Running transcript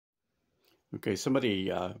Okay,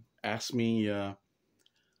 somebody asked me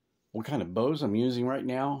what kind of bows I'm using right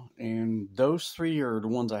now, and those three are the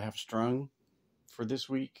ones I have strung for this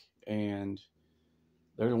week, and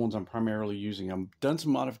they're the ones I'm primarily using. I've done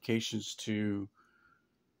some modifications to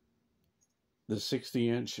the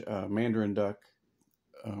 60-inch Mandarin Duck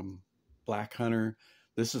Black Hunter.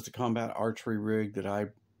 This is the combat archery rig that I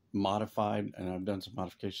modified, and I've done some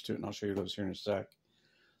modifications to it, and I'll show you those here in a sec.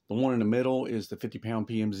 The one in the middle is the 50-pound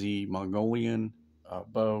PMZ Mongolian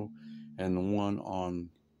bow, and the one on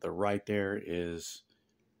the right there is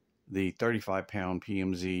the 35-pound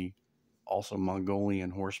PMZ, also Mongolian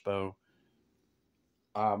horse bow.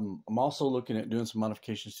 I'm also looking at doing some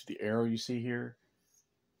modifications to the arrow you see here,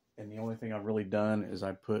 and the only thing I've really done is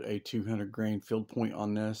I put a 200 grain field point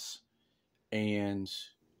on this, and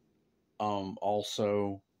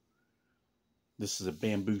also this is a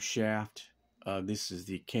bamboo shaft. This is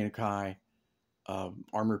the Kanakai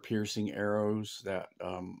armor piercing arrows that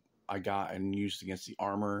I got and used against the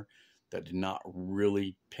armor that did not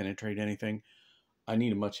really penetrate anything. I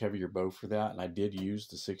need a much heavier bow for that, and I did use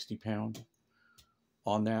the 60-pound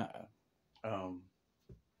on that.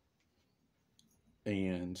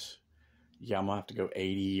 And yeah, I'm gonna have to go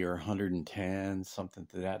 80 or 110, something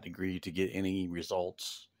to that degree, to get any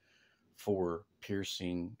results for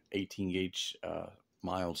piercing 18 gauge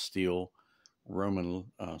mild steel Roman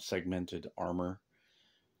segmented armor,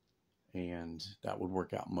 and that would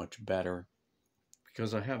work out much better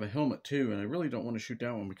because I have a helmet too, and I really don't want to shoot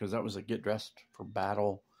that one because that was a get dressed for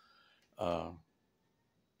battle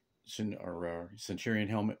Centurion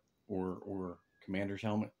helmet or commander's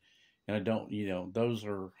helmet, and I don't, those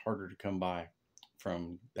are harder to come by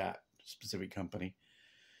from that specific company.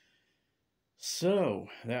 So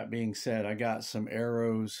that being said, I got some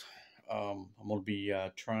arrows I'm going to be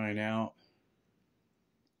trying out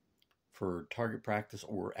for target practice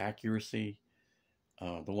or accuracy.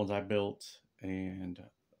 The ones I built, and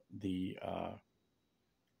the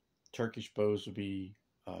Turkish bows will be,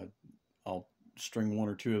 I'll string one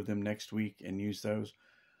or two of them next week and use those.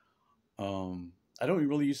 I don't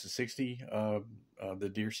really use the 60, the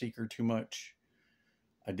Deer Seeker, too much.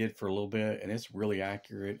 I did for a little bit, and it's really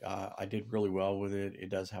accurate. I did really well with it. It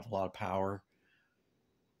does have a lot of power.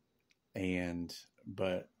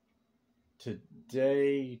 But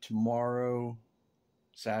today, tomorrow,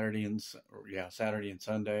 Saturday and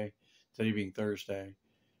Sunday, today being Thursday,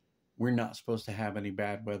 we're not supposed to have any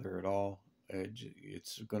bad weather at all.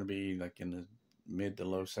 It's going to be like in the mid to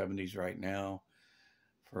low 70s right now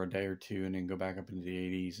for a day or two, and then go back up into the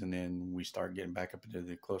 80s, and then we start getting back up into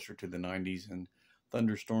the closer to the 90s and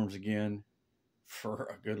thunderstorms again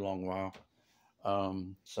for a good long while.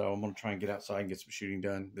 So I'm going to try and get outside and get some shooting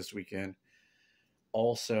done this weekend.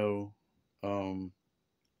 Also,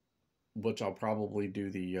 which I'll probably do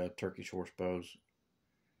the Turkish horse bows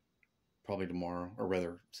probably tomorrow, or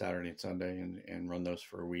rather Saturday and Sunday, and run those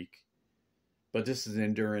for a week. But this is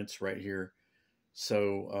endurance right here.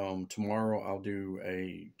 So tomorrow I'll do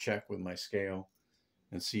a check with my scale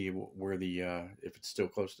and see where the, if it's still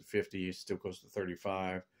close to 50, it's still close to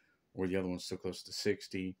 35, or the other one's still close to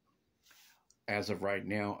 60. As of right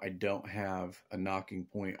now, I don't have a knocking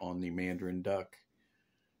point on the Mandarin Duck,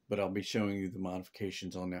 but I'll be showing you the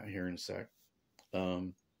modifications on that here in a sec.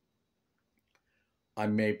 I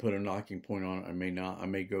may put a knocking point on it, I may not. I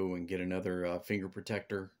may go and get another finger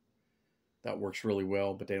protector. That works really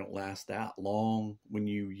well, but they don't last that long when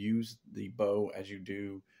you use the bow as you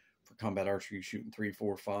do for combat archery, shooting 3,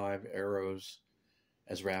 4, 5 arrows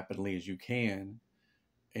as rapidly as you can,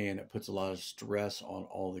 and it puts a lot of stress on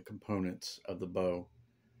all the components of the bow,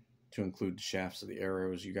 to include the shafts of the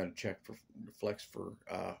arrows. You got to check for flex for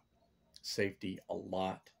safety a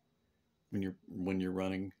lot when you're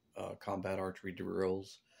running combat archery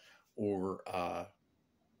drills or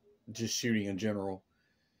just shooting in general,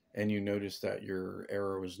 and you notice that your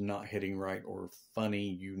arrow is not hitting right or funny,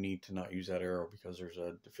 you need to not use that arrow because there's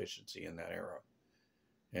a deficiency in that arrow.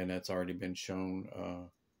 And that's already been shown.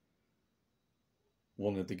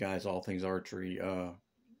 One of the guys, All Things Archery,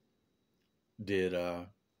 did a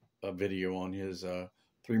video on his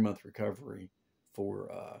 3-month recovery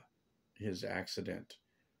for his accident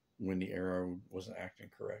when the arrow wasn't acting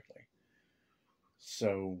correctly.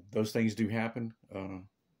 So those things do happen.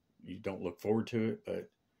 You don't look forward to it, but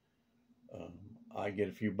I get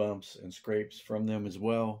a few bumps and scrapes from them as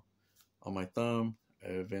well on my thumb.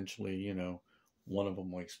 Eventually, one of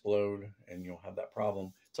them will explode and you'll have that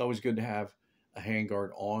problem. It's always good to have a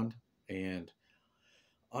handguard on, and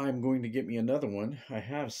I'm going to get me another one. I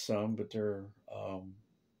have some, but they're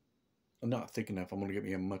not thick enough. I'm going to get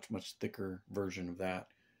me a much thicker version of that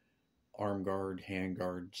arm guard, hand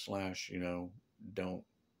guard / don't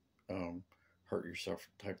hurt yourself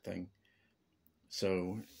type thing.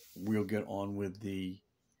 So we'll get on with the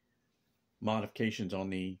modifications on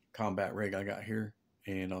the combat rig I got here,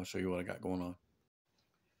 and I'll show you what I got going on.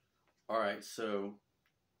 All right, so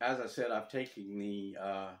as I said, I've taken the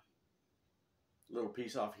little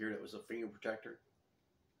piece off here that was a finger protector,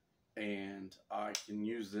 and I can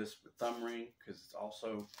use this with thumb ring because it's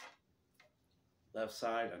also left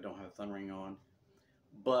side. I don't have a thumb ring on,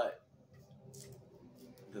 but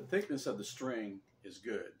the thickness of the string is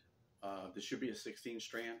good. This should be a 16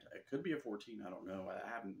 strand. It could be a 14. I don't know. I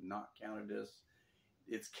haven't not counted this.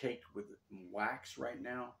 It's caked with wax right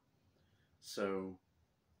now. So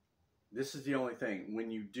this is the only thing. When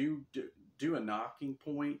you do a knocking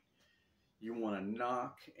point, you want to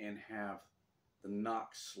knock and have the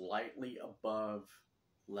knock slightly above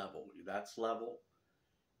level. That's level.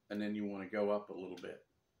 And then you want to go up a little bit.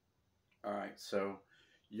 All right. So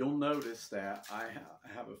you'll notice that I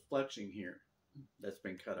have a fletching here that's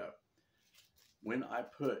been cut up. When I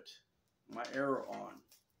put my arrow on,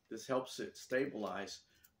 this helps it stabilize,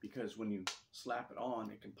 because when you slap it on,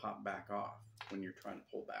 it can pop back off when you're trying to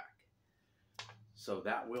pull back. So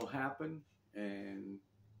that will happen, and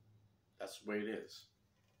that's the way it is.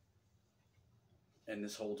 And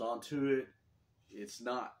this holds on to it. It's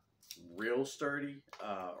not real sturdy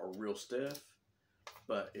or real stiff,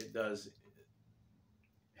 but it does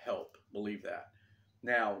help, believe that.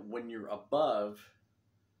 Now, when you're above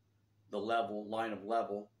the line of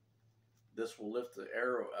level, this will lift the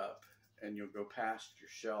arrow up and you'll go past your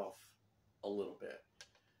shelf a little bit.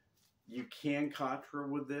 You can contra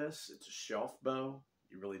with this. It's a shelf bow.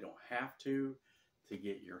 You really don't have to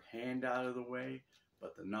get your hand out of the way,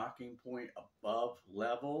 but the knocking point above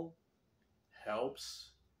level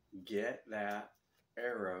helps get that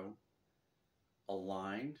arrow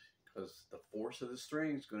aligned, because the force of the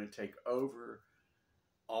string is going to take over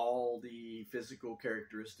all the physical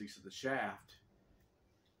characteristics of the shaft,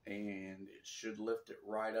 and it should lift it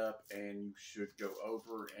right up, and you should go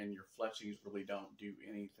over, and your fletchings really don't do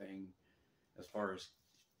anything as far as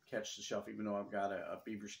catch the shelf, even though I've got a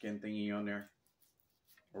beaver skin thingy on there,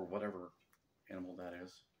 or whatever animal that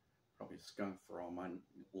is. Probably a skunk for all my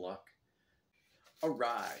luck. All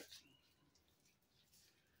right.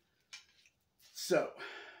 So,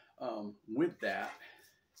 with that,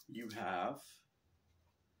 you have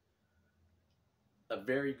a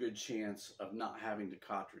very good chance of not having to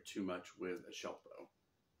contra too much with a shelf bow,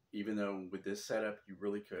 even though with this setup you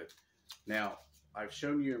really could. Now, I've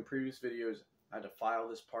shown you in previous videos I had to file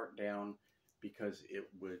this part down because it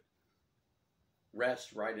would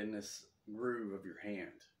rest right in this groove of your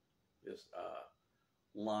hand, this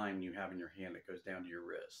line you have in your hand that goes down to your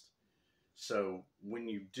wrist. So when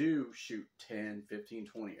you do shoot 10, 15,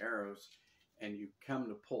 20 arrows and you come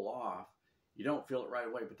to pull off, you don't feel it right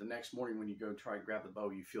away, but the next morning when you go try to grab the bow,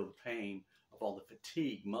 you feel the pain of all the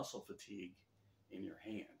fatigue, muscle fatigue in your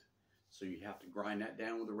hand. So you have to grind that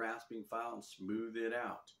down with a rasping file and smooth it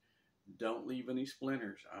out. Don't leave any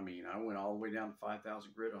splinters. I mean, I went all the way down to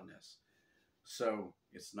 5,000 grit on this. So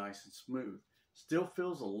it's nice and smooth. Still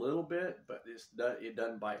feels a little bit, but it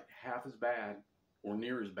doesn't bite half as bad or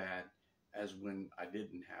near as bad as when I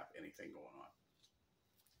didn't have anything going on.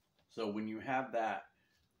 So when you have that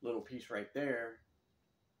little piece right there,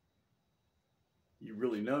 you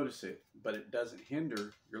really notice it, but it doesn't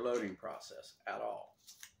hinder your loading process at all.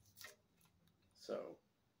 So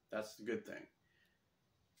that's the good thing.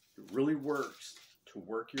 It really works to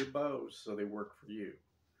work your bows so they work for you.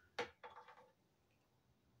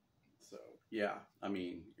 So yeah, I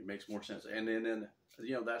mean, it makes more sense. And then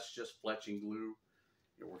you know, that's just fletching glue.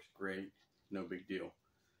 It works great, no big deal.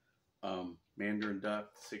 Mandarin duck,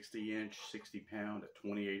 60 inch, 60 pound at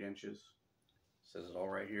 28 inches. Says it all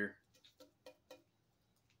right here.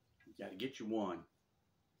 You got to get you one.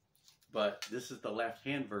 But this is the left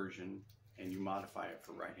hand version, and you modify it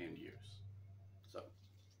for right hand use. So,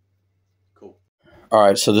 cool. All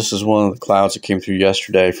right, so this is one of the clouds that came through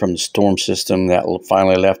yesterday from the storm system that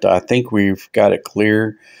finally left. I think we've got it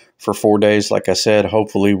clear for 4 days. Like I said,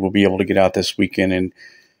 hopefully we'll be able to get out this weekend and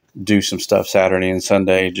do some stuff Saturday and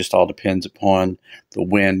Sunday. It just all depends upon the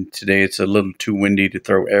wind. Today it's a little too windy to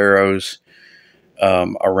throw arrows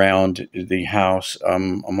around the house. So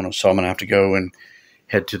I'm gonna have to go and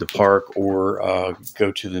head to the park or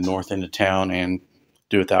go to the north end of town and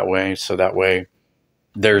do it that way. So that way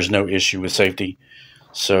there's no issue with safety.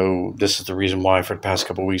 So this is the reason why for the past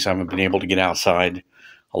couple of weeks I haven't been able to get outside.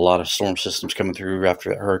 A lot of storm systems coming through after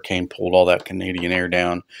that hurricane pulled all that Canadian air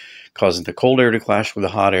down, causing the cold air to clash with the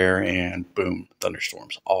hot air, and boom,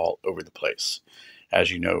 thunderstorms all over the place.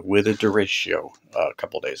 as you know, with a derecho a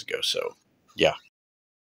couple days ago. So, yeah.